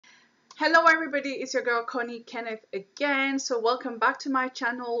Hello everybody, it's your girl Connie Kenneth again. So welcome back to my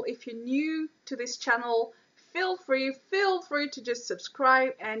channel. If you're new to this channel, feel free to just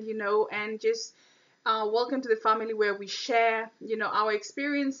subscribe and just welcome to the family where we share our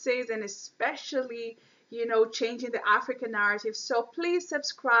experiences and especially changing the African narrative. So please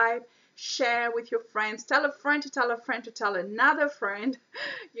subscribe, share with your friends, tell a friend to tell a friend to tell another friend,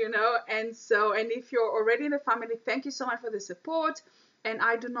 and if you're already in the family, thank you so much for the support. And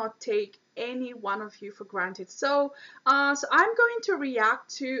I do not take any one of you for granted. So I'm going to react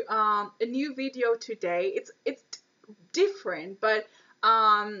to a new video today. It's different, but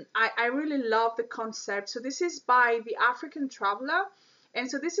I really love the concept. So this is by the Afrikan Traveller, and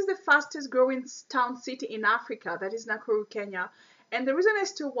so this is the fastest growing town city in Africa, that is Nakuru, Kenya. And the reason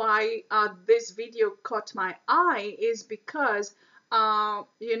as to why this video caught my eye is because I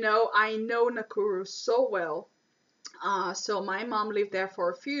know Nakuru so well. So my mom lived there for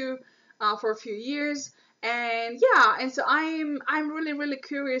a few years, and so I'm really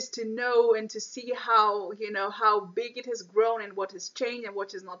curious to know and to see how how big it has grown and what has changed and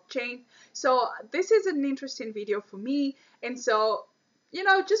what has not changed. So this is an interesting video for me, and so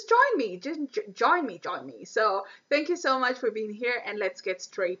just join me. So thank you so much for being here, and let's get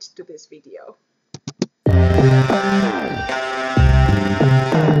straight to this video.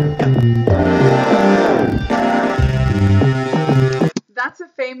 That's a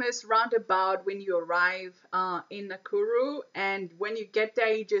famous roundabout when you arrive in Nakuru, and when you get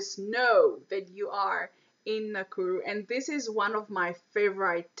there you just know that you are in Nakuru. And this is one of my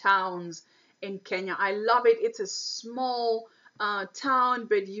favorite towns in Kenya. I love it. It's a small town,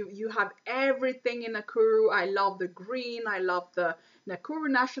 but you have everything in Nakuru. I love the green. I love the Nakuru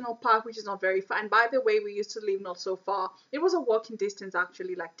National Park, which is not very far. And by the way, we used to live not so far. It was a walking distance,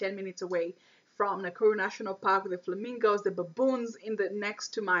 actually, like 10 minutes away from Nakuru National Park, with the flamingos, the baboons in the next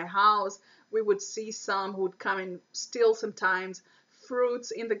to my house. We would see some who would come and steal sometimes fruits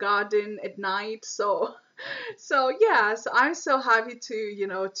in the garden at night. So I'm so happy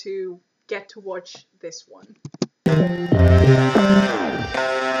to to get to watch this one.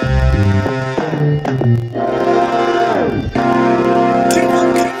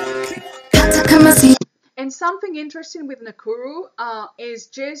 And something interesting with Nakuru is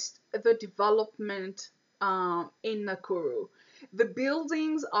just the development in Nakuru. The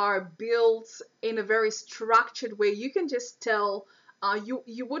buildings are built in a very structured way. You can just tell,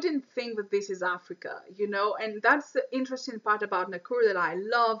 you wouldn't think that this is Africa, and that's the interesting part about Nakuru that I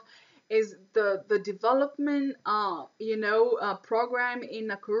love, is the development program in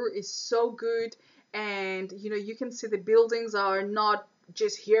Nakuru is so good. And you can see the buildings are not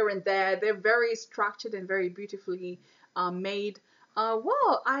just here and there. They're very structured and very beautifully made.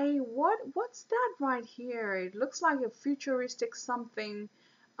 What's that right here? It looks like a futuristic something.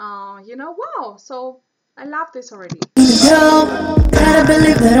 Wow. So I love this already. Gotta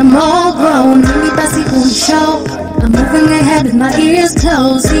believe that I'm all grown. I'm moving ahead with my ears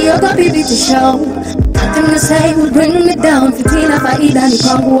closed. See your baby to show. Nothing to say will bring me down. Fitina faida ni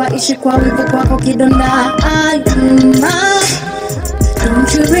kwangu, waishi kwa wivu kwako kidonda.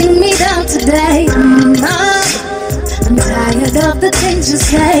 Don't you bring me down today, I'm tired of the things you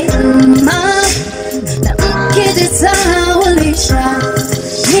say,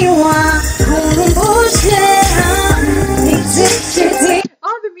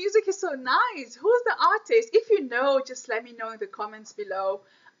 Oh, the music is so nice. Who's the artist? If you know, just let me know in the comments below.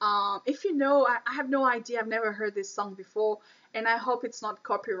 If you know, I have no idea. I've never heard this song before, and I hope it's not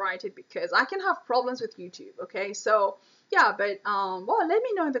copyrighted, because I can have problems with YouTube. Okay, so yeah, but well, let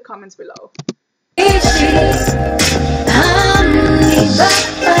me know in the comments below. I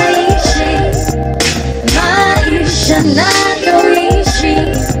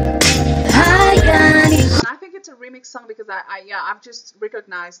think it's a remix song because I've just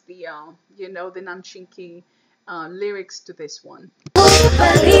recognized the the Nanchinki lyrics to this one.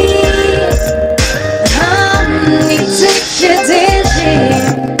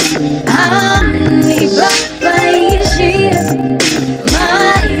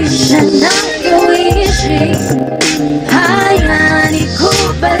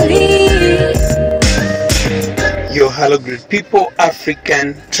 Yo, hello great people,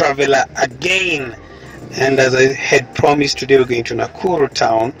 African Traveller again. And as I had promised, today we're going to Nakuru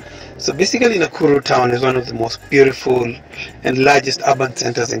town. So basically Nakuru town is one of the most beautiful and largest urban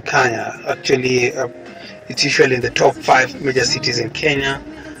centers in Kenya. Actually, it's usually in the top 5 major cities in Kenya,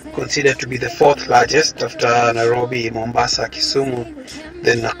 considered to be the 4th largest after Nairobi, Mombasa, Kisumu,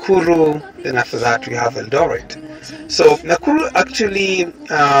 then Nakuru, then after that we have Eldoret. So Nakuru actually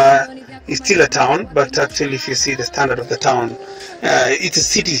is still a town, but actually if you see the standard of the town, it's a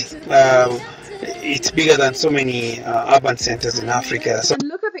city. It's bigger than so many urban centers in Africa. So and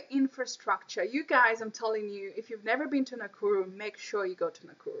look at the infrastructure. You guys, I'm telling you, if you've never been to Nakuru, make sure you go to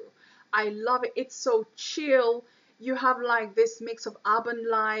Nakuru. I love it. It's so chill. You have like this mix of urban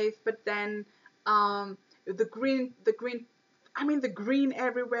life, but then the green, I mean the green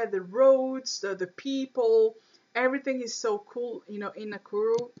everywhere, the roads, the people, everything is so cool, you know, in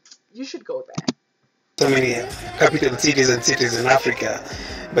Nakuru. You should go there. so many capital cities and cities in Africa,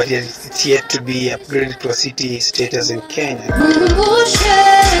 but yet it's yet to be upgraded to a city status in Kenya.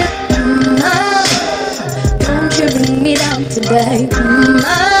 Don't you bring me down today. I'm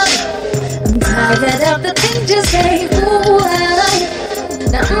tired of the things you say.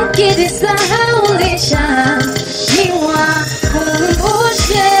 Now get this holy shine. You are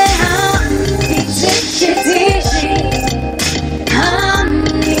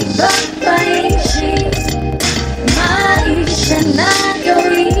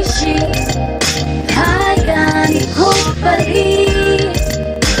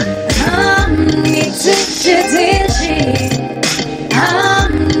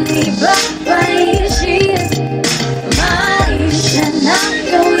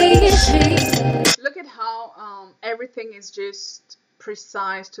Look at how everything is just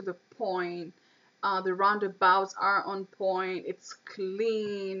precise to the point. The roundabouts are on point. It's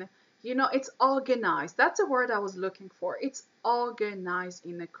clean. You know, it's organized. That's a word I was looking for. It's organized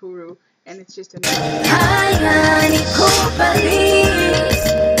in Nakuru, and it's just amazing.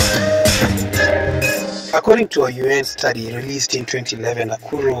 According to a UN study released in 2011,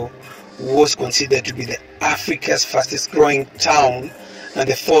 Nakuru was considered to be the Africa's fastest growing town and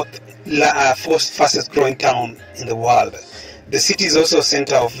the fourth fastest growing town in the world. The city is also a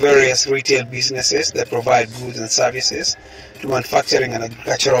center of various retail businesses that provide goods and services to manufacturing and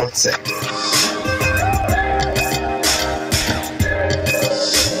agricultural sector.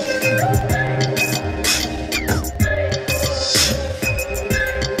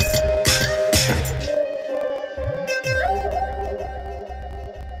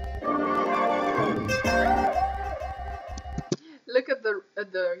 Look at the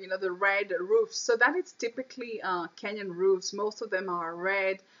you know, the red roofs. So that is typically Kenyan roofs. Most of them are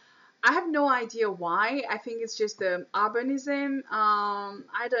red. I have no idea why. I think it's just the urbanism.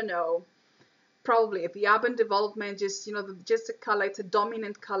 I don't know. Probably the urban development. Just, you know, just the color. It's a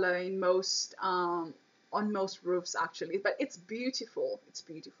dominant color in most on most roofs actually. But it's beautiful. It's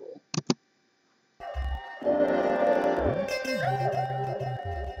beautiful.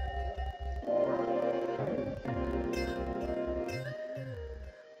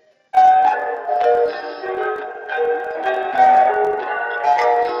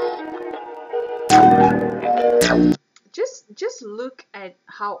 Just look at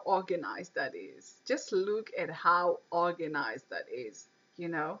how organized that is. Just look at how organized that is. You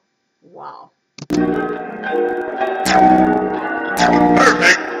know, wow.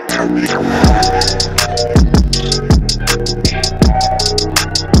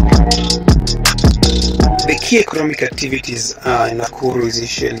 The key economic activities in Nakuru is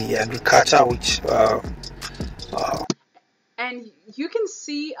usually agriculture, which and you can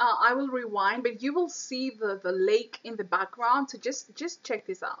see, I will rewind, but you will see the lake in the background. So just check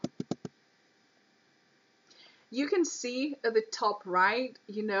this out. You can see at the top right,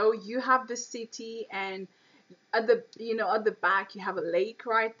 you know, you have the city, and at the, you know, at the back you have a lake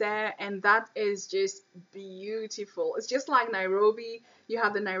right there, and that is just beautiful. It's just like Nairobi. You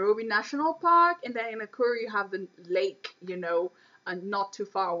have the Nairobi National Park, and then in Nakuru you have the lake, you know, and not too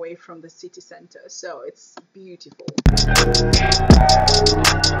far away from the city center. So it's beautiful.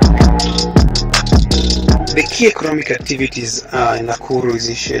 The key economic activities in Nakuru is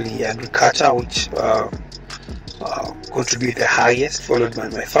usually agriculture, which contribute the highest, followed by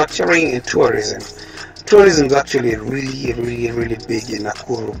manufacturing and tourism. Tourism is actually really big in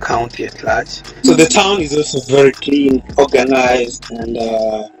Nakuru County at large. So the town is also very clean, organized, and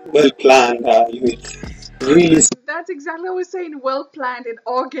well planned. That's exactly what I was saying. Well planned and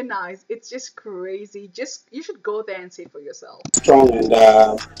organized. It's just crazy. You should go there and see it for yourself. Strong and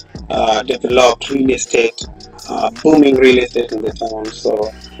developed real estate, booming real estate in the town.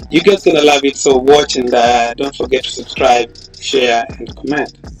 So you guys gonna love it. So watch, and don't forget to subscribe, share, and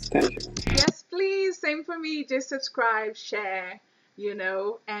comment. Thank you. Yes, please. Same for me. Just subscribe, share, you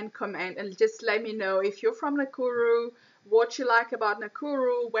know, and comment, and just let me know if you're from Nakuru, what you like about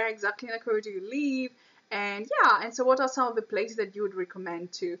Nakuru, where exactly in Nakuru do you live, and yeah, and so what are some of the places that you would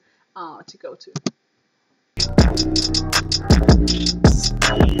recommend to go to.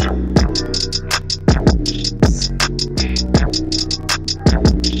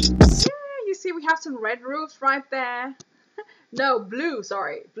 Yeah, you see we have some red roofs right there. No, blue,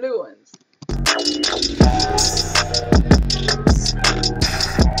 sorry, blue ones.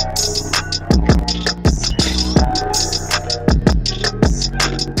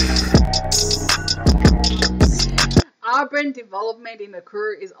 Urban development in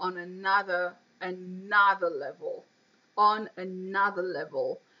Nakuru is on another level. On another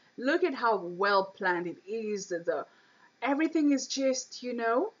level. Look at how well planned it is. Everything is just,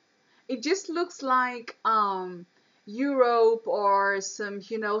 it just looks like Europe or some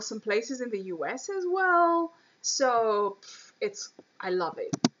places in the US as well. So I love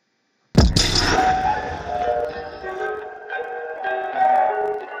it.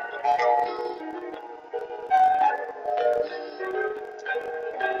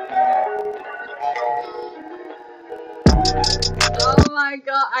 Oh my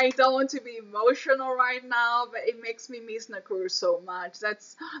god, I don't want to be emotional right now, but it makes me miss Nakuru so much.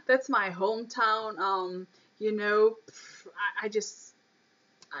 That's my hometown. I just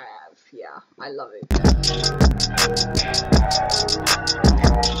yeah, I love it.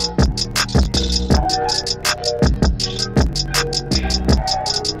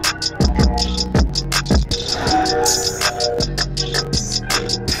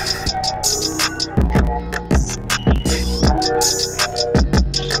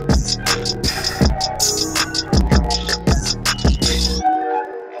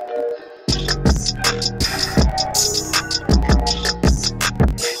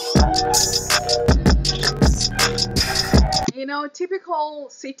 Typical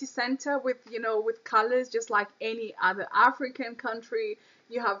city center with colors, just like any other African country.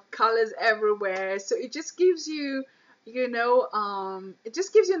 You have colors everywhere, so it just gives you it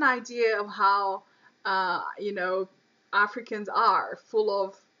just gives you an idea of how Africans are full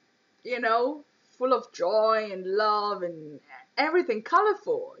of joy and love and everything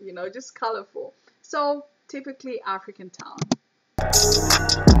colorful, just colorful. So typically African town.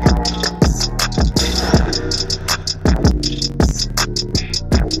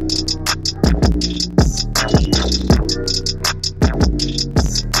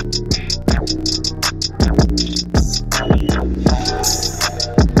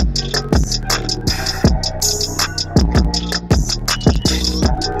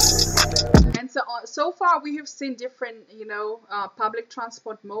 So far we have seen different public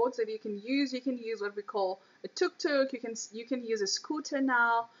transport modes that you can use. You can use what we call a tuk-tuk. You can use a scooter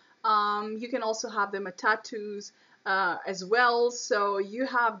now. You can also have the matatus as well. So you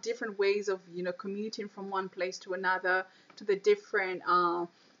have different ways of commuting from one place to another, to the different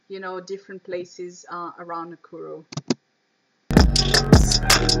different places around Nakuru.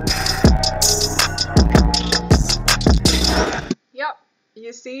 Yep,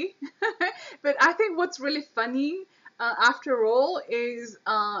 you see. But I think what's really funny after all is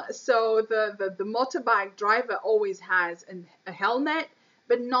so the motorbike driver always has a helmet,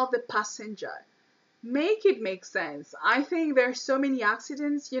 but not the passenger. Make it make sense. I think there's so many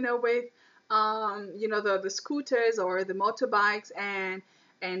accidents with the scooters or the motorbikes,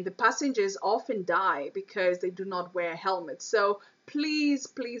 and the passengers often die because they do not wear helmets. So please,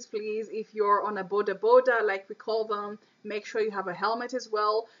 please, please, if you're on a boda like we call them, make sure you have a helmet as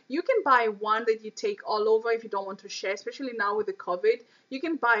well. You can buy one that you take all over if you don't want to share, especially now with the COVID. You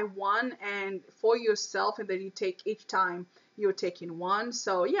can buy one and for yourself, and then you take each time you're taking one.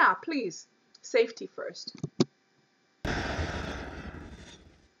 So yeah, please, safety first.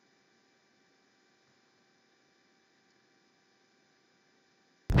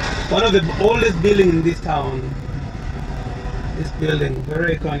 One of the oldest buildings in this town. This building,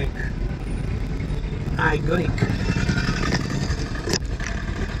 very iconic.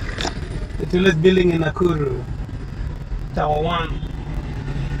 The tallest building in Nakuru, Tower 1.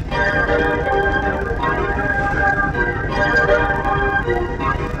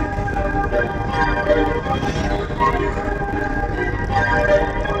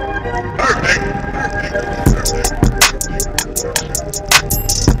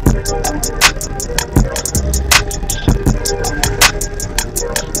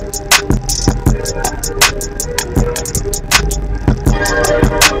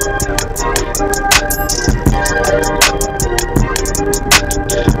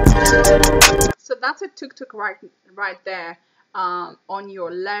 So that's a tuk-tuk right there. On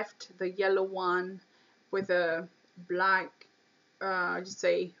your left, the yellow one with a black, just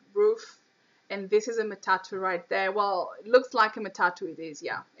say roof, and this is a matatu right there. Well, it looks like a matatu. It is,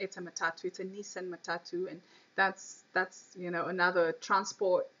 yeah, it's a matatu. It's a Nissan matatu, and that's another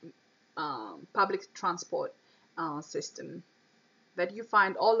transport, public transport system that you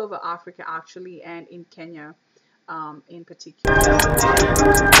find all over Africa actually, and in Kenya in particular.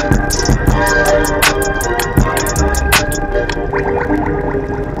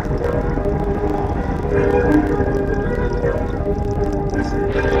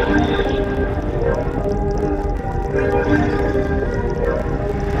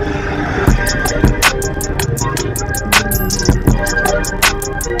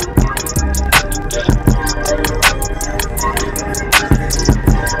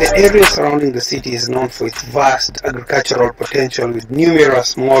 The area surrounding the city is known for its vast agricultural potential with numerous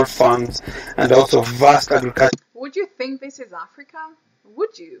small farms and also vast agriculture. Would you think this is Africa?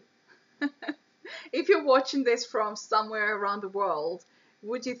 Would you? If you're watching this from somewhere around the world,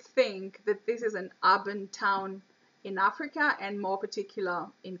 would you think that this is an urban town in Africa and more particular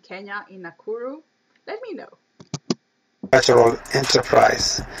in Kenya, in Nakuru? Let me know. Agricultural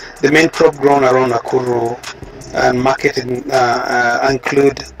enterprise. The main crop grown around Nakuru and marketed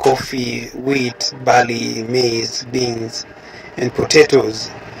include coffee, wheat, barley, maize, beans, and potatoes.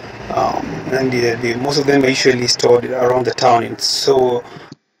 And most of them are usually stored around the town. And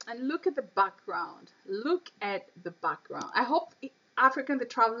look at the background. Look at the background. I hope the African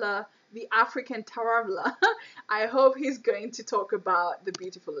Traveller, I hope he's going to talk about the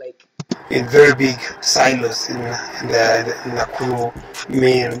beautiful lake. In very big silos in the Nakuru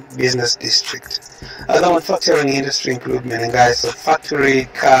main business district. Other manufacturing industry include Menengai factory,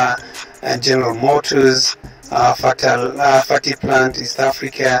 car and General Motors, Fatty Plant, East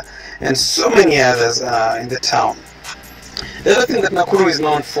Africa, and so many others in the town. The other thing that Nakuru is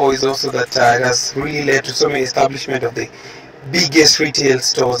known for is also that it has really led to so many establishment of the biggest retail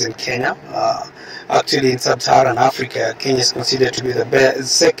stores in Kenya. Actually, in sub-Saharan Africa, Kenya is considered to be the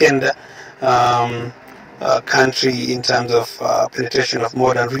second country in terms of penetration of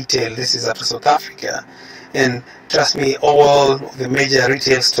modern retail. This is after South Africa. And trust me, all of the major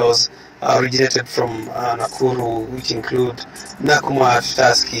retail stores originated from Nakuru, which include Nakumatt,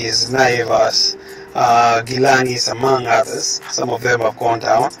 Tuskys, Naivas, Gilanis, among others. Some of them have gone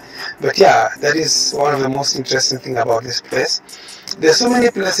down. But yeah, that is one of the most interesting things about this place. There's so many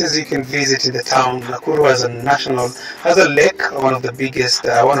places you can visit in the town. Nakuru has a lake, one of the biggest.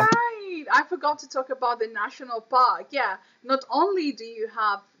 Right, I forgot to talk about the national park. Yeah, not only do you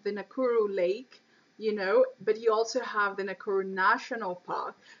have the Nakuru Lake, but you also have the Nakuru National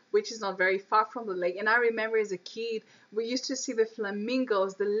Park, which is not very far from the lake. And I remember as a kid, we used to see the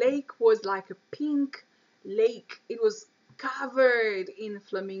flamingos. The lake was like a pink lake. It was covered in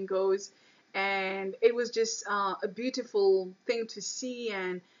flamingos, and it was just a beautiful thing to see.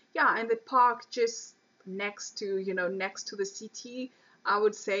 And yeah, and the park just next to the city, I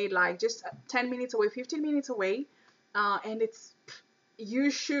would say like just 10 minutes away, 15 minutes away, and you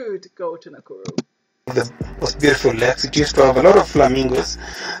should go to Nakuru. The most beautiful lakes. It used to have a lot of flamingos.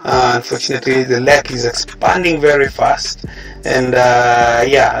 Unfortunately, the lake is expanding very fast,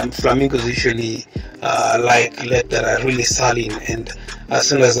 and flamingos usually like lakes that are really saline, and as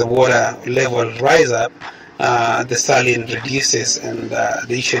soon as the water level rise up, the saline reduces, and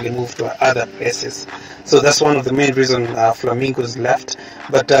they usually move to other places. So that's one of the main reasons flamingos left.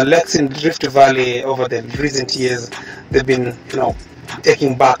 But lakes in Rift Valley over the recent years, they've been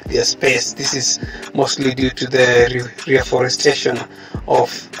taking back their space. This is mostly due to the reforestation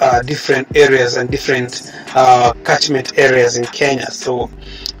of different areas and different catchment areas in Kenya. So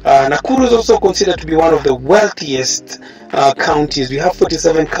Nakuru is also considered to be one of the wealthiest counties. We have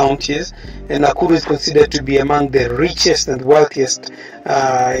 47 counties, and Nakuru is considered to be among the richest and wealthiest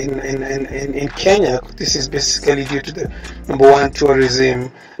in Kenya. This is basically due to the number one,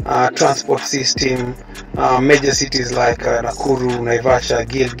 tourism, transport system, major cities like Nakuru, Naivasha,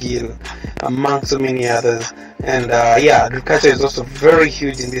 Gilgil, among so many others. And agriculture is also very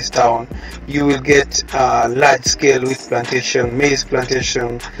huge in this town. You will get large scale wheat plantation, maize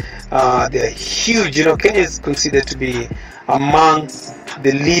plantation. They are huge. Kenya is considered to be among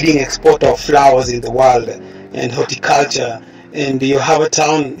the leading exporter of flowers in the world and horticulture. And you have a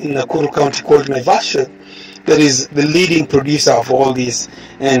town in Nakuru County called Naivasha that is the leading producer of all these.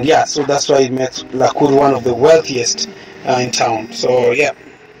 And so that's why it makes Nakuru one of the wealthiest in town. So yeah.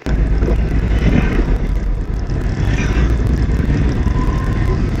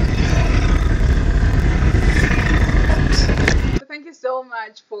 Thank you so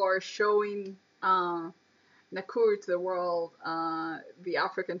much for showing Nakuru to the world, the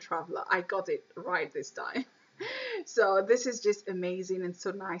African Traveller. I got it right this time. So this is just amazing and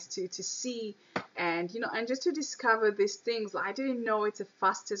so nice to see, and and just to discover these things. I didn't know it's the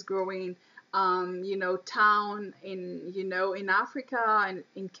fastest growing town in Africa and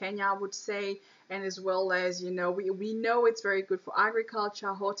in Kenya, I would say. And as well as we know it's very good for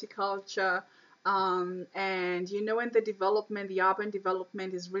agriculture, horticulture, And you know, in the development, the urban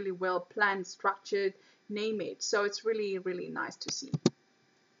development is really well planned, structured, name it. So it's really, really nice to see.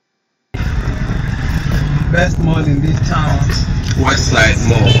 Best mall in this town, Westside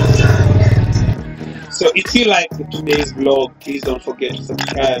Mall. So if you like today's vlog, please don't forget to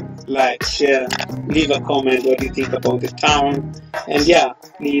subscribe, like, share, leave a comment what you think about the town. And yeah,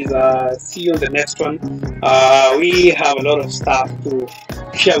 please see you on the next one. We have a lot of stuff to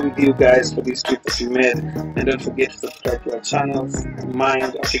share with you guys for this trip that we made. And don't forget to subscribe to our channels,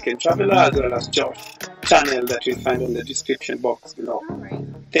 Mind African Traveller, as well as Josh channel that you'll find in the description box below. All right.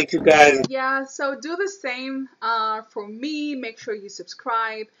 Thank you guys. Yeah, so do the same for me. Make sure you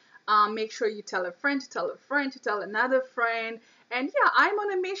subscribe. Make sure you tell a friend to tell a friend to tell another friend. And yeah, I'm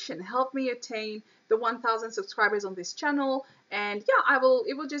on a mission. Help me attain the 1,000 subscribers on this channel. And yeah,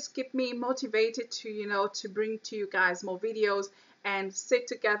 it will just keep me motivated to, you know, to bring to you guys more videos and sit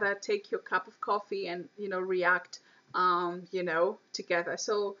together, take your cup of coffee and, you know, react, you know, together.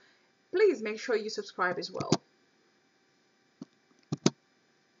 So please make sure you subscribe as well.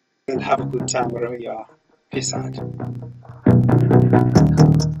 And have a good time wherever you are. Peace out.